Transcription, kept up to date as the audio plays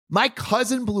My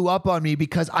cousin blew up on me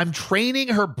because I'm training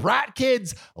her brat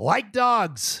kids like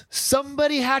dogs.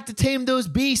 Somebody had to tame those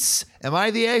beasts. Am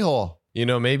I the a-hole? You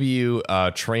know, maybe you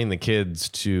train the kids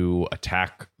to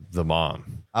attack the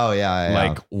mom. Oh, yeah.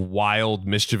 Like wild,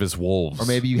 mischievous wolves. Or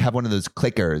maybe you have one of those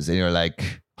clickers and you're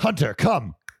like, Hunter,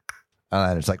 come.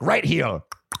 And it's like, right here.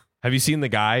 Have you seen the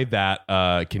guy that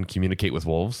can communicate with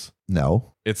wolves?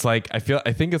 No. It's like, I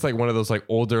think it's like one of those like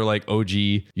older, like OG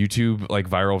YouTube, like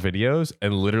viral videos.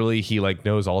 And literally he like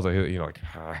knows all the, you know, like,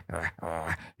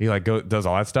 he like does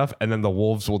all that stuff. And then the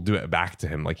wolves will do it back to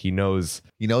him. Like he knows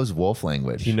wolf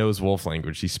language. He knows wolf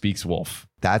language. He speaks wolf.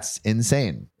 That's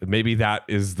insane. Maybe that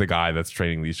is the guy that's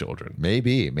training these children.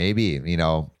 Maybe, you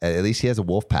know, at least he has a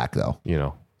wolf pack though. You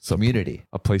know, community,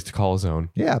 a place to call his own.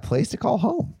 Yeah. A place to call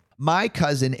home. My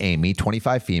cousin Amy,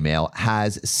 25 female,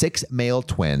 has 6 male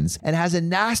twins and has a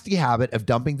nasty habit of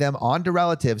dumping them onto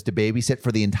relatives to babysit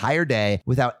for the entire day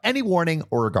without any warning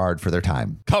or regard for their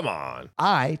time. Come on.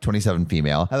 I, 27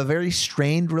 female, have a very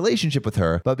strained relationship with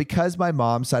her, but because my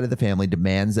mom's side of the family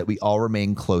demands that we all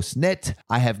remain close-knit,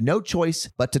 I have no choice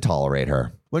but to tolerate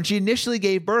her. When she initially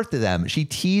gave birth to them, she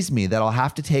teased me that I'll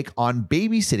have to take on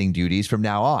babysitting duties from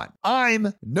now on.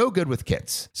 I'm no good with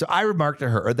kids, so I remarked to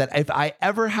her that if I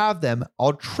ever have them,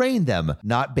 I'll train them,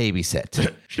 not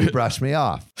babysit. She brushed me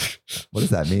off. What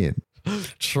does that mean?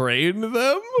 Train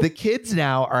them? The kids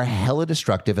now are hella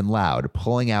destructive and loud,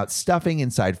 pulling out stuffing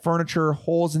inside furniture,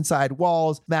 holes inside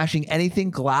walls, mashing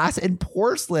anything glass and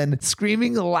porcelain,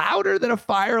 screaming louder than a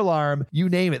fire alarm. You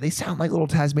name it. They sound like little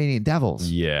Tasmanian devils.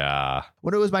 Yeah.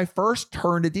 When it was my first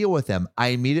turn to deal with them, I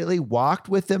immediately walked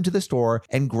with them to the store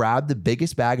and grabbed the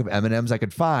biggest bag of M&Ms I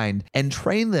could find and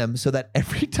trained them so that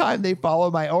every time they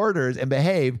follow my orders and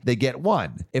behave, they get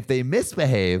one. If they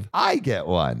misbehave, I get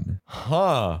one.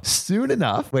 Huh. Soon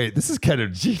enough, wait, this is kind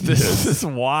of genius. This is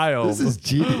wild. This is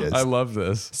genius. I love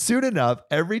this. Soon enough,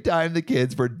 every time the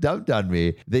kids were dumped on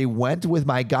me, they went with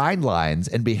my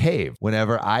guidelines and behaved.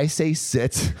 Whenever I say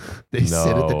sit, they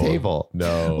sit at the table.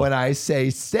 No. When I say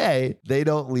stay, they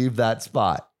don't leave that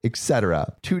spot,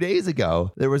 etc. 2 days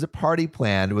ago, there was a party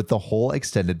planned with the whole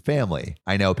extended family.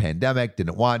 I know pandemic,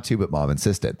 didn't want to, but mom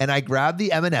insisted. And I grabbed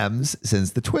the M&Ms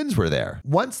since the twins were there.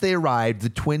 Once they arrived, the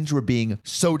twins were being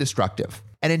so destructive.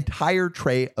 An entire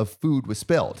tray of food was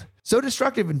spilled. So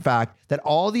destructive, in fact, that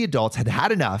all the adults had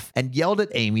had enough and yelled at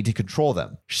Amy to control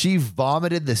them. She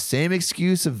vomited the same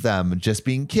excuse of them just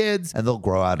being kids and they'll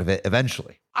grow out of it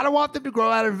eventually. I don't want them to grow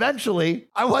out eventually.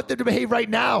 I want them to behave right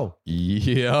now.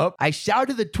 Yep. I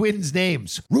shouted the twins'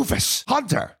 names. Rufus,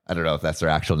 Hunter. I don't know if that's their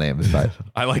actual names, but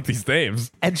I like these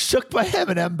names. And shook my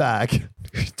M&M bag.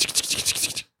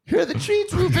 Here are the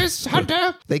treats, Rufus,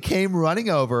 Hunter. They came running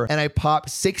over and I popped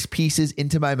 6 pieces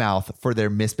into my mouth for their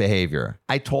misbehavior.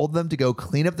 I told them to go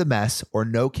clean up the mess or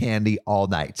no candy all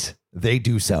night. They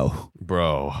do so.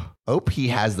 Bro. OP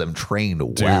has them trained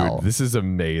Dude, well. This is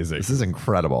amazing. This is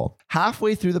incredible.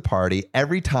 Halfway through the party,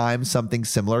 every time something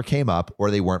similar came up or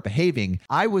they weren't behaving,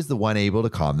 I was the one able to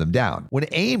calm them down. When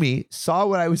Amy saw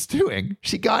what I was doing,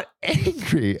 she got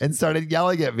angry and started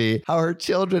yelling at me how her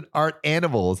children aren't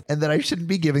animals and that I shouldn't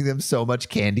be giving them so much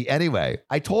candy anyway.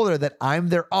 I told her that I'm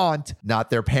their aunt,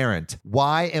 not their parent.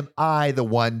 Why am I the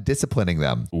one disciplining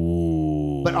them?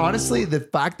 Ooh. But honestly, the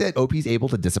fact that OP's able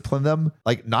to discipline them,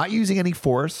 like not using any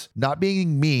force, not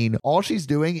being mean, all she's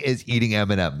doing is eating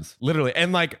M&Ms. Literally.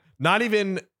 And like not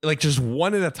even like just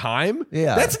one at a time.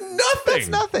 Yeah. That's nothing. That's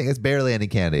nothing. It's barely any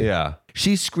candy. Yeah.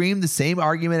 She screamed the same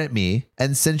argument at me,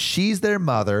 and since she's their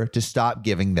mother, to stop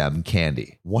giving them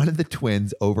candy. One of the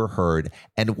twins overheard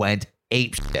and went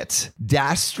ape shit,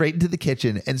 dashed straight into the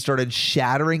kitchen and started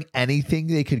shattering anything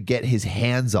they could get his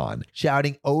hands on,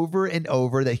 shouting over and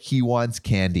over that he wants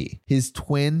candy. His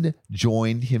twin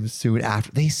joined him soon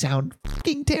after. They sound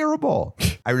fucking terrible.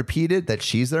 I repeated that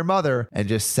she's their mother and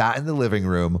just sat in the living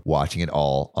room watching it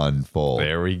all unfold.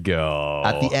 There we go.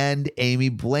 At the end, Amy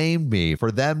blamed me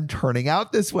for them turning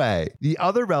out this way. The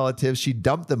other relatives she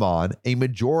dumped them on, a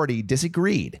majority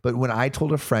disagreed. But when I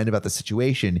told a friend about the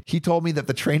situation, he told me that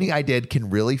the training I did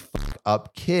can really fuck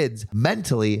up kids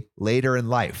mentally later in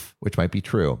life, which might be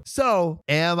true. So,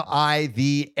 am I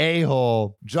the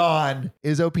a-hole? John,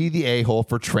 is OP the a-hole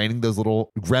for training those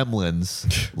little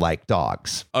gremlins like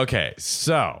dogs? Okay,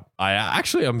 so I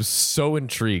actually am so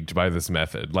intrigued by this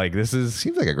method. Like this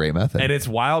Seems like a great method. And it's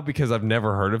wild because I've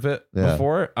never heard of it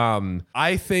before.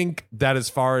 I think that as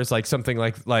far as like something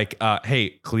like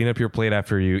hey, clean up your plate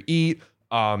after you eat.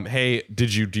 Hey,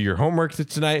 did you do your homework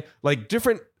tonight? Like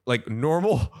different like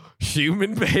normal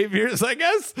human behaviors, I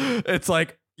guess. It's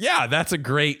like, Yeah, that's a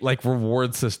great like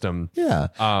reward system. Yeah.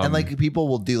 And like people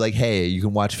will do like, hey, you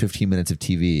can watch 15 minutes of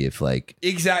TV if like.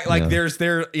 Exactly. Like there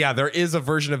is a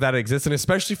version of that exists. And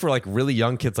especially for like really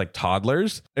young kids, like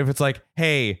toddlers, if it's like,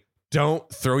 hey, don't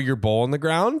throw your bowl on the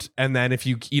ground. And then if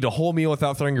you eat a whole meal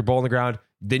without throwing your bowl on the ground,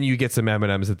 then you get some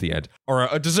M&Ms at the end or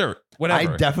a dessert,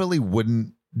 whatever. I definitely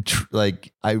wouldn't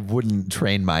I wouldn't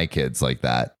train my kids like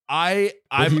that.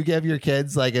 If you give your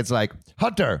kids like, it's like,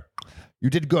 Hunter, you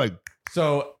did good.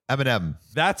 So M&M.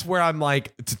 That's where I'm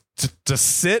like to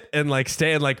sit and like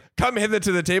stay and like come hither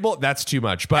to the table. That's too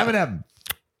much. But M&M.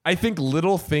 I think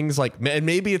little things like, and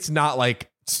maybe it's not like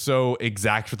so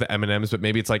exact with the M&Ms, but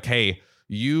maybe it's like, hey,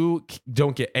 you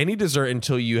don't get any dessert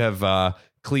until you have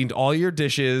cleaned all your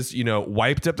dishes,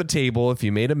 wiped up the table if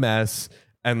you made a mess.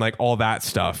 And like all that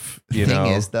stuff, The thing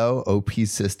is, though, OP's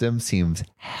system seems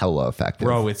hella effective.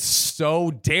 Bro, it's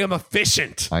so damn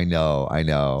efficient. I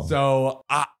know. So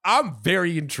I'm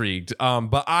very intrigued.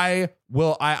 But I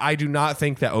do not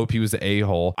think that OP was the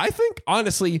a-hole. I think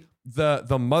honestly, the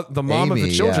mom Amy, of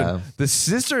the children, yeah. the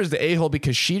sister is the a-hole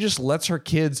because she just lets her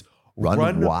kids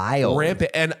run wild,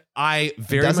 rampant, and I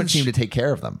very doesn't much seem to take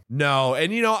care of them. No,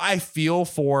 and I feel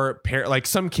for like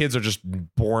some kids are just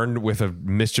born with a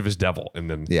mischievous devil in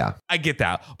them. Yeah, I get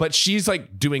that, but she's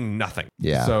like doing nothing.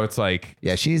 Yeah, so it's like,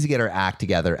 yeah, she needs to get her act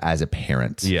together as a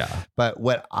parent. Yeah, but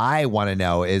what I want to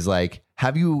know is like,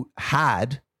 have you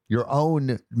had your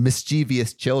own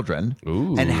mischievous children?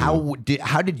 Ooh. And how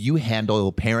did you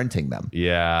handle parenting them?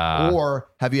 Yeah. Or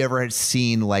have you ever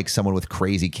seen like someone with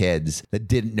crazy kids that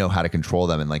didn't know how to control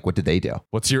them, and like what did they do?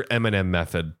 What's your M&M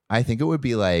method? I think it would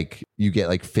be like you get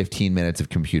like 15 minutes of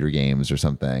computer games or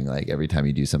something, like every time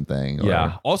you do something.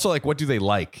 Yeah. Also, like, what do they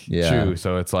like? Yeah. Too.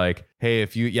 So it's like, hey,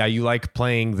 if you like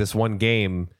playing this one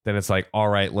game, then it's like, all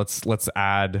right, let's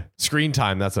add screen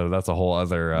time. That's a whole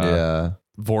other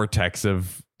vortex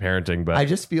of parenting. But I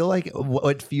just feel like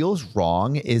what feels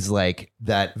wrong is like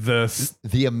that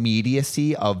the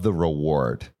immediacy of the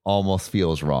reward almost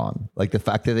feels wrong. Like the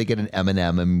fact that they get an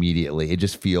M&M immediately, it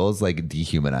just feels like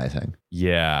dehumanizing.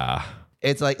 Yeah.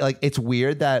 It's like it's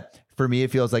weird that for me it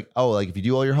feels like, oh, like if you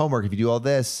do all your homework, if you do all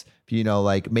this, if you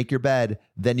like make your bed,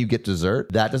 then you get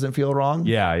dessert. That doesn't feel wrong.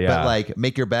 Yeah. But like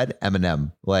make your bed,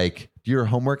 M&M. Like do your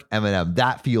homework, M&M.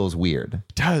 That feels weird.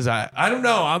 Does I don't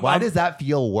know. Why does that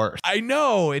feel worse? I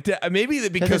know it. Maybe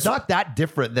because it's not that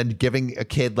different than giving a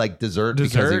kid like dessert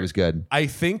because he was good. I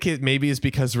think it maybe is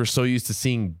because we're so used to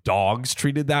seeing dogs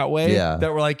treated that way. Yeah.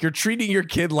 That we're like, you're treating your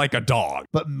kid like a dog.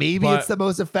 But maybe it's the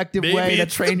most effective way to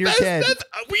train your kid.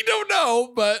 We don't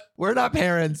know, but we're not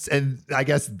parents, and I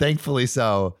guess thankfully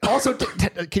so. Also,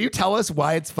 can you tell us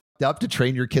why it's up to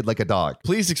train your kid like a dog?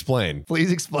 Please explain,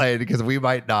 because we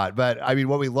might not. But I mean,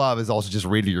 what we love is also just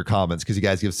reading your comments because you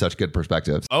guys give such good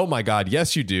perspectives. Oh my God,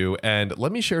 yes you do. And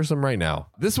let me share some right now.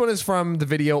 This one is from the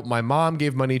video, my mom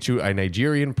gave money to a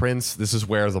Nigerian prince. This is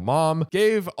where the mom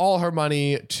gave all her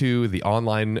money to the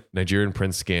online Nigerian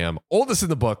prince scam. Oldest in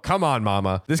the book. Come on,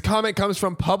 mama. This comment comes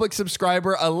from public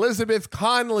subscriber Elizabeth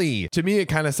Conley. To me, it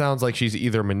kind of sounds like she's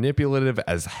either manipulative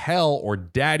as hell or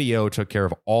Daddy-O took care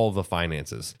of all of the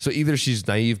finances. So either she's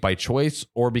naive by choice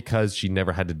or because she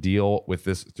never had to deal with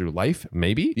this through life,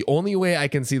 maybe. The only way I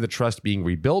can see the trust being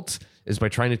rebuilt is by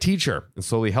trying to teach her and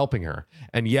slowly helping her.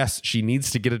 And yes, she needs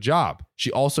to get a job.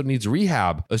 She also needs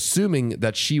rehab, assuming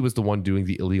that she was the one doing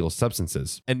the illegal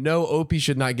substances. And no, Opie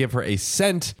should not give her a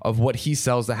cent of what he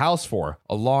sells the house for,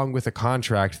 along with a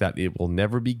contract that it will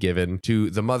never be given to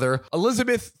the mother.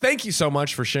 Elizabeth, thank you so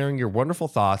much for sharing your wonderful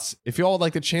thoughts. If you all would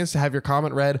like the chance to have your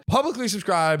comment read, publicly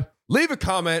subscribe, leave a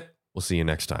comment. We'll see you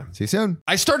next time. See you soon.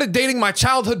 I started dating my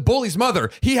childhood bully's mother.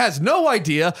 He has no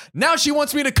idea. Now she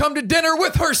wants me to come to dinner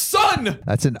with her son.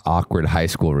 That's an awkward high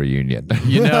school reunion.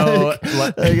 You know,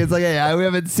 like it's like, hey, we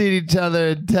haven't seen each other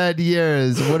in 10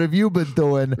 years. What have you been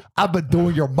doing? I've been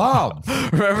doing your mom.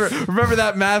 remember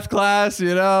that math class,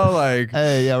 like,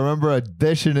 hey, yeah, remember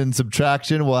addition and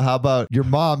subtraction? Well, how about your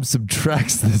mom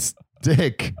subtracts this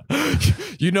dick?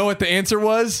 You know what the answer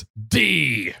was?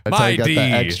 D. That's how you got the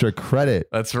extra credit.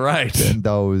 That's right. Turn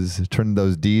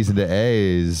those D's into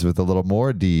A's with a little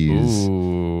more D's.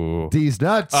 Ooh. D's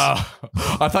nuts. I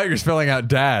thought you were spelling out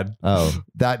dad. Oh,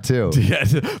 that too. Yeah,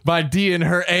 my D and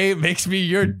her A makes me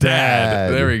your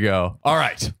dad. There we go. All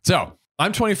right. So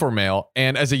I'm 24 male,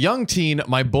 and as a young teen,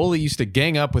 my bully used to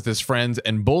gang up with his friends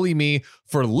and bully me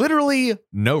for literally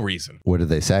no reason. What did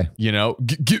they say?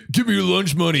 Give me your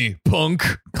lunch money,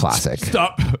 punk. Classic.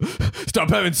 Stop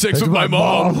having sex with my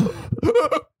mom.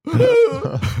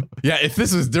 Yeah, if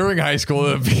this was during high school,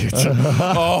 it would be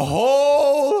a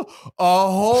whole a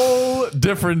whole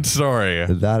different story.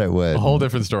 That it would. A whole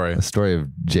different story. A story of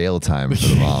jail time for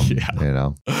the mom. Yeah. You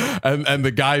know, and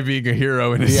the guy being a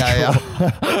hero in his school.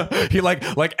 Yeah. He like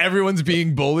everyone's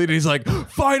being bullied, and he's like,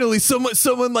 finally,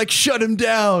 someone like shut him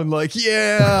down. Like,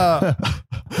 yeah.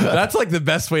 That's like the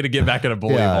best way to get back at a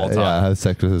bully of all time. Yeah, have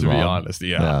sex with his mom. To be honest,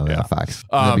 yeah. Facts.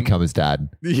 And then become his dad.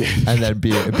 Yeah. And then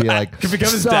be like, Become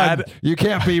his son, dad. You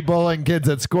can't be bullying kids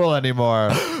at school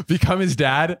anymore. Become his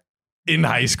dad in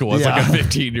high school as like a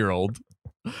 15-year-old.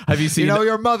 Have you seen? You know,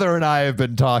 your mother and I have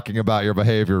been talking about your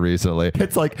behavior recently.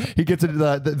 It's like he gets into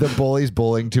the bullies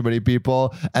bullying too many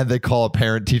people, and they call a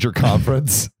parent-teacher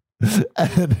conference,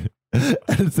 and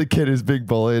it's the kid who's being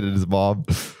bullied and his mom.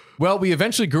 Well, we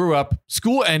eventually grew up,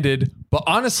 school ended, but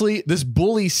honestly, this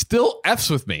bully still F's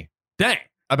with me. Dang.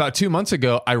 About 2 months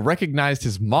ago, I recognized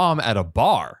his mom at a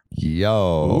bar.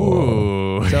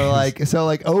 Yo. Ooh. So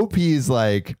like OP's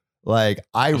like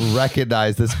I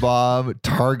recognize this mom,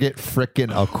 target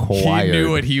frickin' acquired. He knew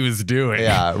what he was doing.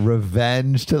 Yeah,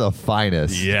 revenge to the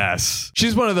finest. Yes.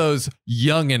 She's one of those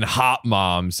young and hot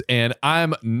moms, and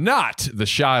I'm not the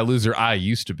shy loser I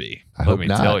used to be. Let me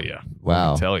tell you. Wow.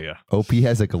 Let me tell you. OP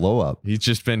has a glow up. He's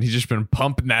just been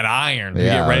pumping that iron to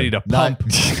get ready to pump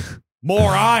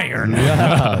more iron.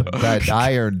 Yeah, that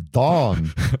iron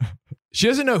thong. She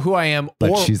doesn't know who I am,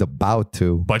 but she's about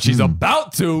to. But she's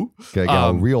about to.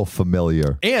 Gotta get real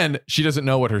familiar. And she doesn't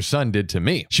know what her son did to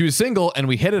me. She was single and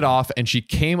we hit it off, and she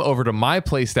came over to my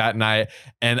place that night,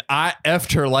 and I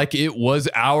effed her like it was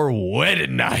our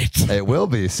wedding night. It will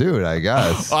be soon, I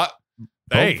guess.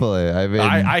 Hopefully. I mean,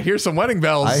 I hear some wedding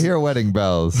bells. I hear wedding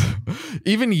bells.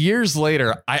 Even years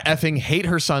later, I effing hate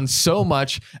her son so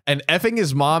much, and effing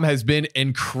his mom has been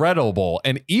incredible.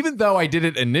 And even though I did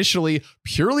it initially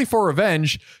purely for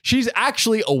revenge, she's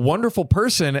actually a wonderful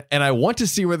person, and I want to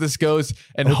see where this goes.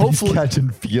 And hopefully, he's catching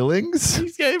feelings.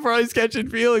 He's probably catching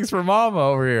feelings for mama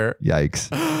over here. Yikes!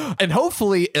 And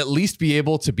hopefully, at least be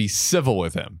able to be civil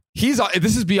with him.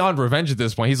 This is beyond revenge at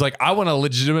this point. He's like, I want to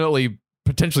legitimately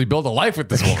potentially build a life with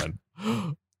this woman.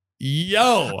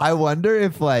 Yo, I wonder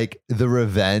if like the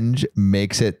revenge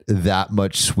makes it that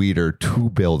much sweeter to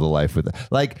build a life with it.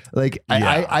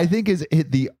 I think is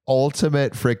the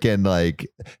ultimate freaking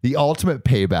the ultimate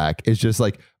payback is just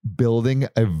like building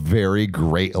a very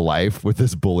great life with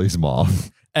this bully's mom.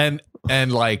 And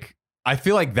like I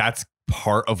feel like that's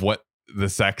part of what the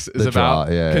sex is about,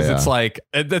 because it's like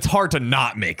it's hard to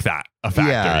not make that a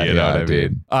factor. You know what I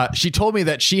mean? She told me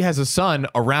that she has a son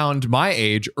around my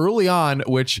age early on,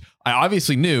 which I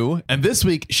obviously knew. And this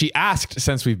week she asked,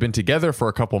 since we've been together for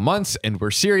a couple months and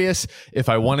we're serious, if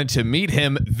I wanted to meet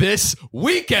him this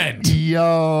weekend.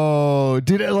 Yo,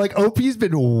 dude, like OP's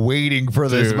been waiting for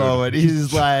this moment.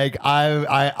 He's like,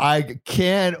 I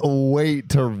can't wait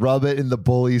to rub it in the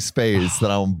bully's face that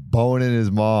I'm boning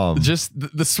his mom. Just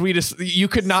the sweetest. You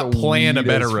could not plan a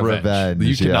better revenge.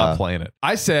 You could not plan it.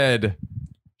 I said,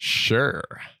 sure.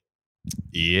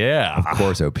 Yeah. Of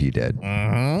course OP did.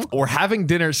 Mm-hmm. We're having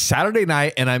dinner Saturday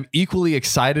night, and I'm equally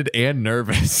excited and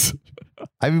nervous.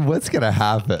 I mean, what's going to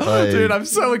happen? Like, dude, I'm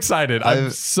so excited.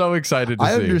 I'm so excited to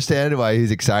see. I understand why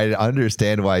he's excited. I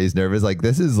understand why he's nervous. Like,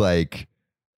 this is like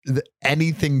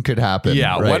anything could happen.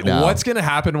 Yeah. Now. What's going to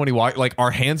happen when he walks? Like,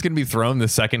 our hand's going to be thrown the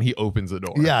second he opens the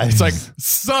door. Yeah. It's like,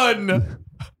 son.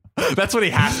 That's what he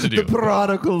has to do. The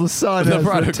prodigal son has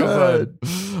returned.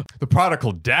 The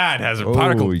prodigal dad has a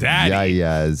prodigal daddy. Yeah,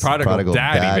 yes. Prodigal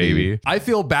daddy, baby. I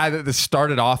feel bad that this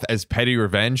started off as petty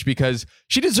revenge because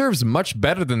she deserves much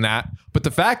better than that. But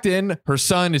the fact in, her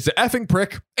son is an effing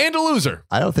prick and a loser.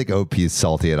 I don't think OP is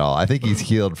salty at all. I think he's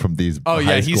healed from these. Oh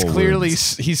yeah, he's clearly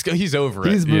wounds. he's over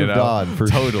it. He's moved on for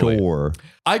sure.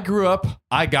 I grew up,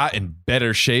 I got in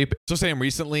better shape. So Sam,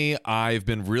 recently I've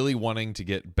been really wanting to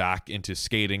get back into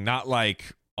skating, not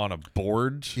like on a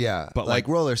board. Yeah, but like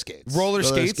roller skates. Roller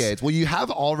skates. Well, you have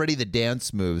already the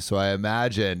dance moves, so I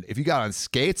imagine if you got on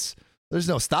skates, there's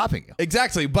no stopping you.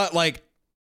 Exactly, but like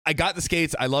I got the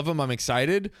skates. I love them. I'm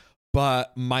excited.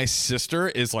 But my sister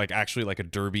is like actually like a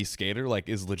derby skater, like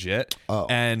is legit. Oh.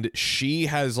 And she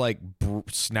has like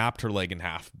snapped her leg in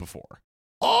half before.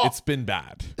 Oh, it's been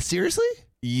bad. Seriously?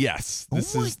 Yes.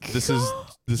 This is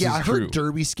I true. heard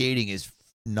derby skating is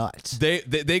nuts. They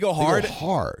go hard. They go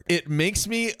hard. It makes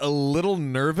me a little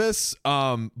nervous.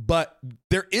 But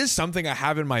there is something I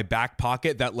have in my back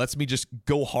pocket that lets me just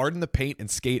go hard in the paint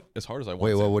and skate as hard as I want.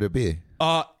 Wait, what would it be?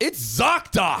 It's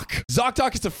ZocDoc.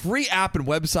 ZocDoc is a free app and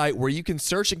website where you can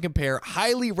search and compare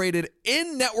highly rated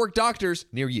in-network doctors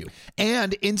near you.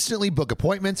 And instantly book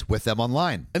appointments with them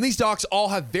online. And these docs all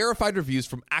have verified reviews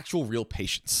from actual real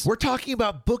patients. We're talking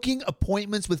about booking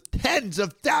appointments with tens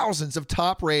of thousands of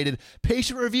top-rated,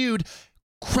 patient-reviewed,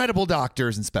 credible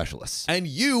doctors and specialists. And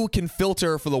you can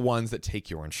filter for the ones that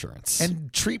take your insurance.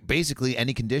 And treat basically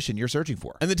any condition you're searching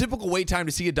for. And the typical wait time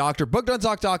to see a doctor booked on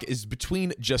ZocDoc is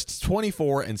between just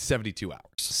 24 and 72 hours.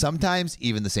 Sometimes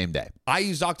even the same day. I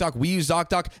use ZocDoc, we use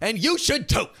ZocDoc, and you should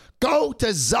too. Go to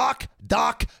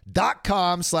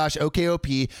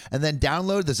ZocDoc.com/OKOP and then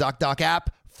download the ZocDoc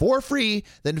app for free.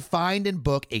 Then find and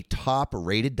book a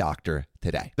top-rated doctor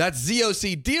today. That's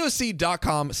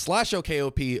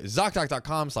ZocDoc.com/OKOP,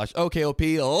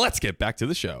 ZocDoc.com/OKOP. Let's get back to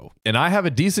the show. And I have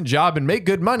a decent job and make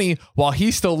good money while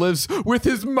he still lives with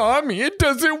his mommy. It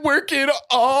doesn't work at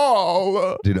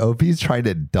all. Dude, OP's trying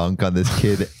to dunk on this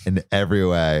kid in every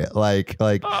way.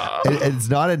 It's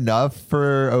not enough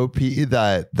for OP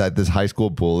that this high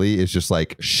school bully is just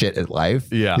like shit at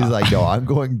life. Yeah. He's like, no, I'm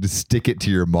going to stick it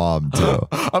to your mom too.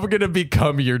 I'm going to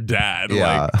become your dad.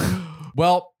 Yeah.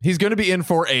 Well, he's going to be in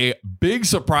for a big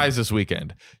surprise this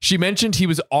weekend. She mentioned he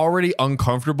was already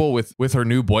uncomfortable with her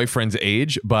new boyfriend's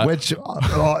age, but which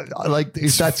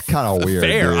that's kind of weird.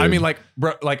 Fair. Dude. I mean,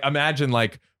 imagine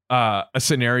a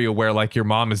scenario where like your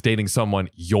mom is dating someone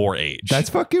your age. That's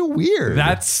fucking weird.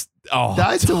 That's a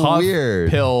weird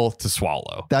pill to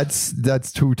swallow. That's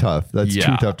too tough. That's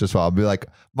too tough to swallow. I'll be like,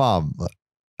 Mom,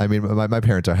 I mean, my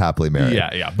parents are happily married.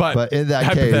 Yeah. But in that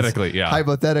hypothetically,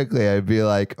 hypothetically, I'd be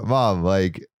like, Mom,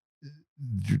 like,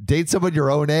 date someone your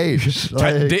own age.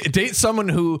 Date someone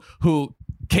who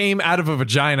came out of a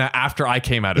vagina after I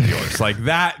came out of yours. Like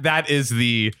that is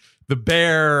the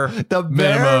bare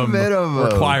minimum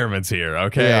requirements here.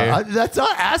 Okay, yeah, that's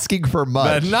not asking for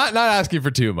much. Not asking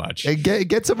for too much. And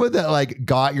get someone that like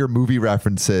got your movie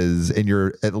references in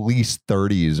your at least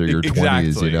 30s or your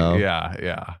 20s. You know?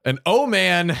 Yeah. And oh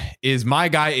man, is my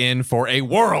guy in for a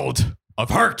world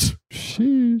of hurt.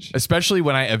 Sheesh. Especially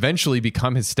when I eventually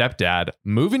become his stepdad,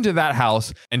 move into that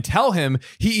house, and tell him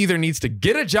he either needs to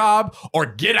get a job or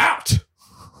get out.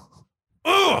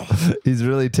 Ugh. He's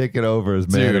really taking over as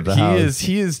man of the house.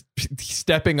 He is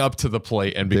stepping up to the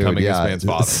plate and becoming his man's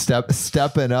father.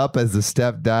 Stepping up as the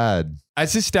stepdad.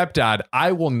 As his stepdad,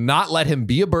 I will not let him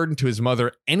be a burden to his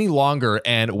mother any longer.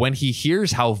 And when he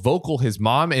hears how vocal his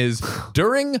mom is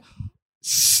during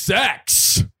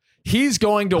sex, he's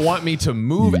going to want me to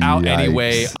move out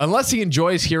anyway, unless he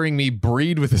enjoys hearing me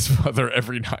breed with his mother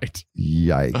every night.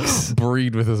 Yikes.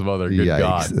 Breed with his mother. Good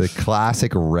God. The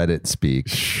classic Reddit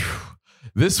speak.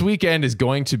 This weekend is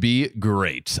going to be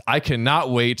great. I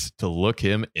cannot wait to look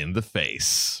him in the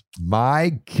face.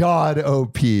 My God,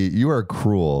 OP, you are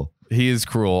cruel. He is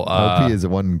cruel. OP is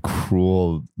one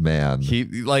cruel man.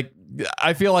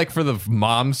 I feel like for the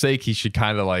mom's sake, he should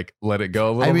kind of like let it go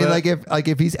a little bit.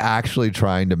 if he's actually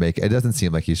trying to make, it doesn't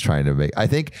seem like he's trying to make. I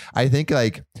think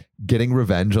like getting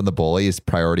revenge on the bully is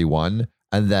priority one,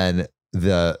 and then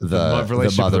the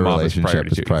mother relationship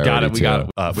is priority two.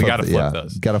 We gotta flip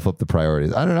those. Gotta flip the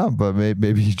priorities. I don't know, but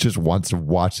maybe he just wants to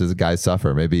watch this guy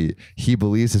suffer. Maybe he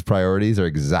believes his priorities are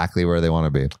exactly where they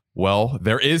want to be. Well,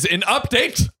 there is an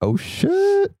update. Oh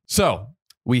shit! So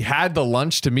we had the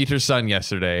lunch to meet her son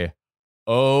yesterday.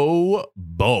 Oh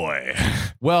boy.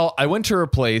 Well, I went to her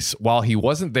place while he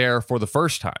wasn't there for the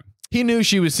first time. He knew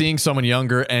she was seeing someone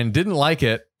younger and didn't like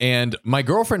it. And my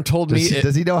girlfriend told me...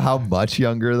 Does he know how much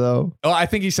younger, though? Oh, I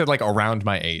think he said like around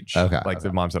my age. Okay.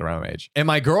 The mom said around my age. And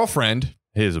my girlfriend,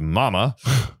 his mama,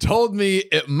 told me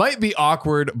it might be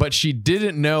awkward, but she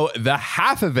didn't know the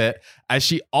half of it, as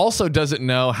she also doesn't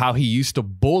know how he used to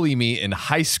bully me in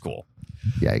high school.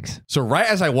 Yikes. So right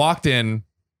as I walked in,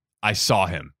 I saw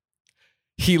him.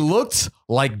 He looked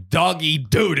like doggy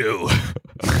doo-doo.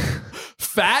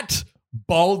 Fat,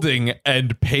 balding,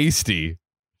 and pasty.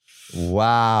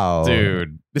 Wow.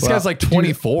 Dude, this guy's like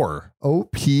 24.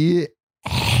 OP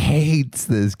hates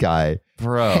this guy.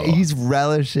 Bro. He's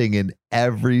relishing in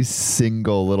every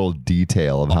single little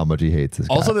detail of how much he hates this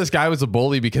guy. Also, this guy was a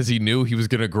bully because he knew he was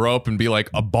going to grow up and be like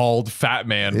a bald fat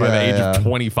man by the age of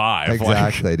 25.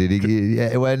 Exactly.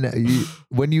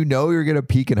 When you know you're going to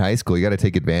peak in high school, you got to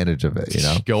take advantage of it, you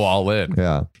know? Go all in.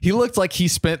 Yeah. He looked like he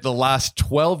spent the last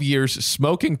 12 years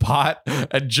smoking pot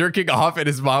and jerking off in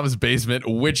his mom's basement,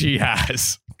 which he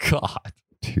has. God.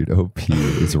 Dude, OP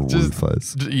is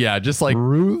ruthless. Just like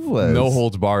ruthless. No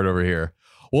holds barred over here.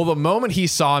 Well, the moment he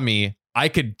saw me, I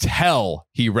could tell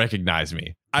he recognized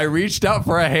me. I reached out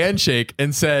for a handshake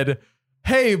and said,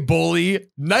 "Hey, bully,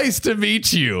 nice to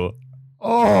meet you."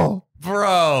 Oh,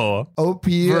 Bro. OP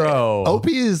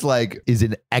is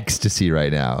in ecstasy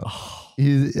right now.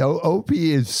 OP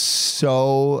is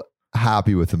so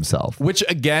happy with himself. Which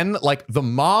again, like the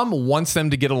mom wants them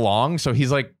to get along, so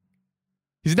he's like,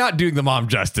 he's not doing the mom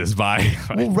justice by.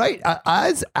 Well, right.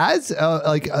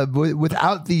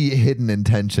 Without the hidden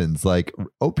intentions, like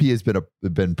OP has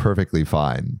been perfectly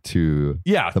fine to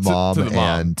the mom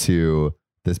and to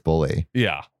this bully.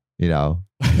 Yeah. You know,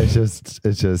 it's just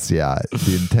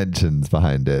the intentions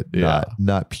behind it,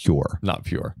 not pure. Not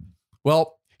pure.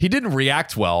 Well, he didn't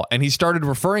react well, and he started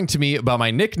referring to me by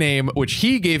my nickname, which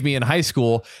he gave me in high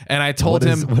school. And I told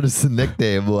him, what is the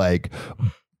nickname like?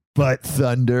 Butt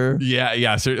Thunder.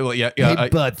 Yeah. So, yeah. Hey,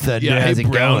 Butt Thunder. Yeah. How's Hey, it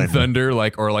Brown going? Thunder.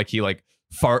 He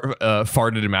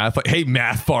farted in math. Like, hey,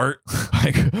 math fart.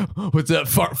 Like, what's up?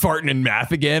 Farting in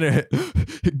math again?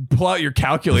 Pull out your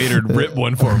calculator and rip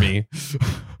one for me.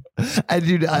 And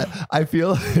dude, I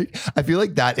feel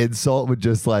like that insult would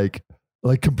just like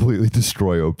completely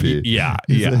destroy OP. Yeah.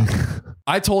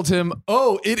 I told him,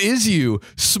 "Oh, it is you.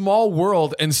 Small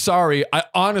world, and sorry, I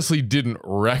honestly didn't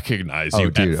recognize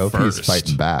you." Dude, at OP first. is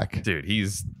fighting back. Dude,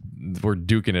 we're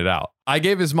duking it out. I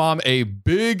gave his mom a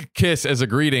big kiss as a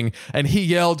greeting, and he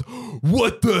yelled,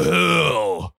 "What the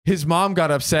hell?" His mom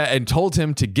got upset and told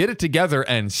him to get it together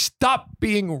and stop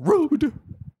being rude.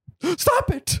 Stop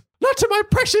it. Not to my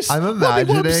precious. I'm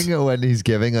imagining when he's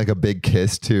giving like a big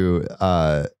kiss to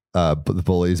the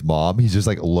bully's mom, he's just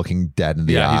like looking dead in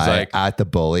the eye. He's like, at the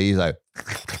bully. He's like,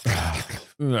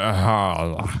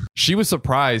 she was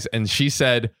surprised and she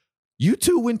said, "You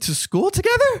two went to school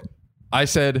together?" I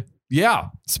said, "Yeah,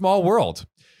 small world."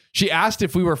 She asked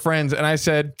if we were friends, and I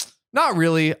said, "Not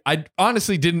really. I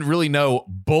honestly didn't really know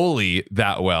Bully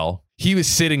that well." He was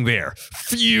sitting there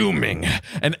fuming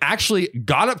and actually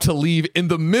got up to leave in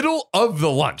the middle of the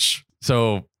lunch.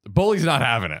 So Bully's not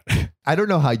having it. I don't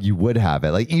know how you would have it.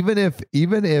 Like, even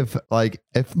if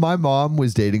my mom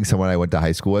was dating someone I went to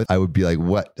high school with, I would be like,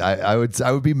 what? I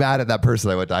would be mad at that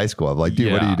person I went to high school with. Like,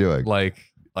 dude, what are you doing? Like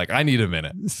I need a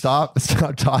minute. Stop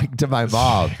talking to my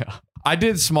mom. I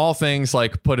did small things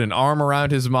like put an arm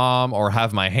around his mom or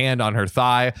have my hand on her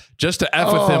thigh just to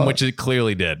F with him, which it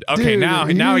clearly did. Okay, dude,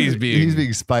 now he's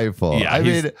being spiteful. Yeah, I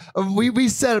mean, we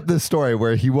set up the story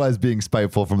where he was being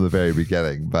spiteful from the very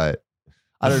beginning, but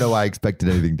I don't know why I expected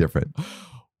anything different.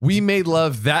 We made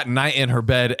love that night in her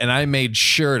bed, and I made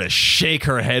sure to shake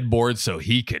her headboard so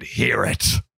he could hear it.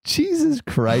 Jesus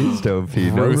Christ, OP,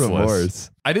 no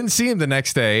remorse. I didn't see him the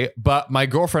next day, but my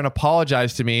girlfriend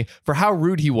apologized to me for how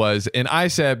rude he was, and I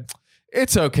said,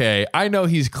 "It's okay. I know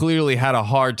he's clearly had a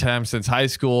hard time since high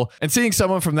school, and seeing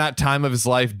someone from that time of his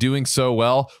life doing so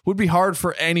well would be hard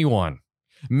for anyone.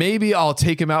 Maybe I'll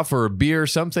take him out for a beer or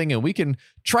something, and we can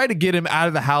try to get him out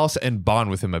of the house and bond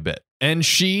with him a bit." And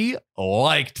she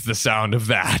liked the sound of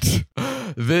that.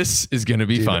 This is going to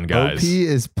be fun, guys. OP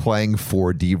is playing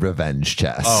 4D revenge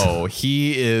chess. Oh,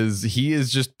 he is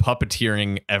just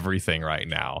puppeteering everything right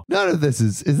now. None of this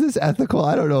is this ethical?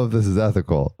 I don't know if this is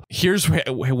ethical. Here's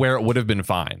where it would have been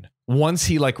fine. Once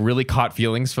he like really caught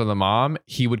feelings for the mom,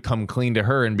 he would come clean to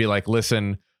her and be like,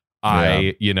 "Listen,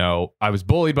 I was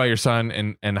bullied by your son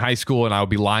in high school, and I would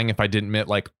be lying if I didn't admit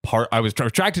I was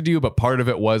attracted to you, but part of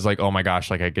it was like, oh my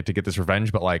gosh, like I get to get this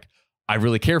revenge, but like I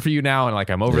really care for you now, and like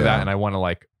I'm over that, and I want to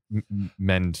like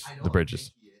mend the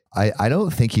bridges." I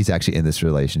don't think he's actually in this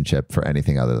relationship for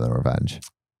anything other than revenge.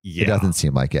 Yeah. It doesn't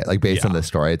seem like it. Like based on the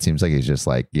story, it seems like he's just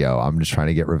like, yo, I'm just trying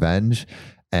to get revenge,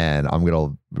 and I'm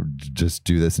gonna just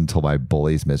do this until my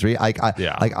bully's misery.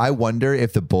 I wonder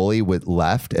if the bully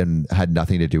left and had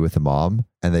nothing to do with the mom,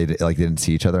 and they like didn't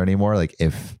see each other anymore. Like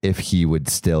if he would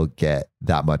still get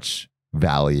that much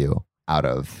value out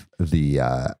of the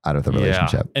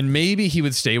relationship. And maybe he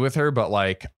would stay with her, but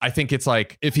like I think it's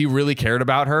like if he really cared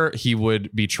about her, he would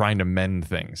be trying to mend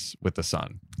things with the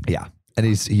son. Yeah, and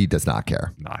he does not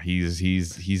care. Nah, he's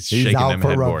shaking out them for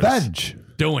headboards, revenge,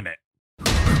 doing it.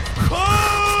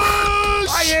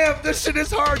 I am. This shit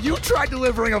is hard. You tried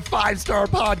delivering a 5-star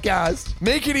podcast.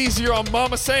 Make it easier on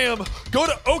Mama Sam. Go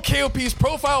to OKOP's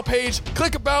profile page,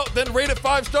 click about, then rate it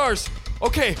 5 stars.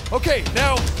 Okay,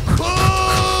 now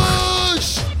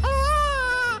push!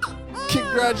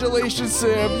 Congratulations,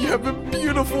 Sam. You have a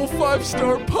beautiful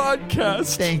 5-star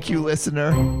podcast. Thank you,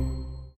 listener.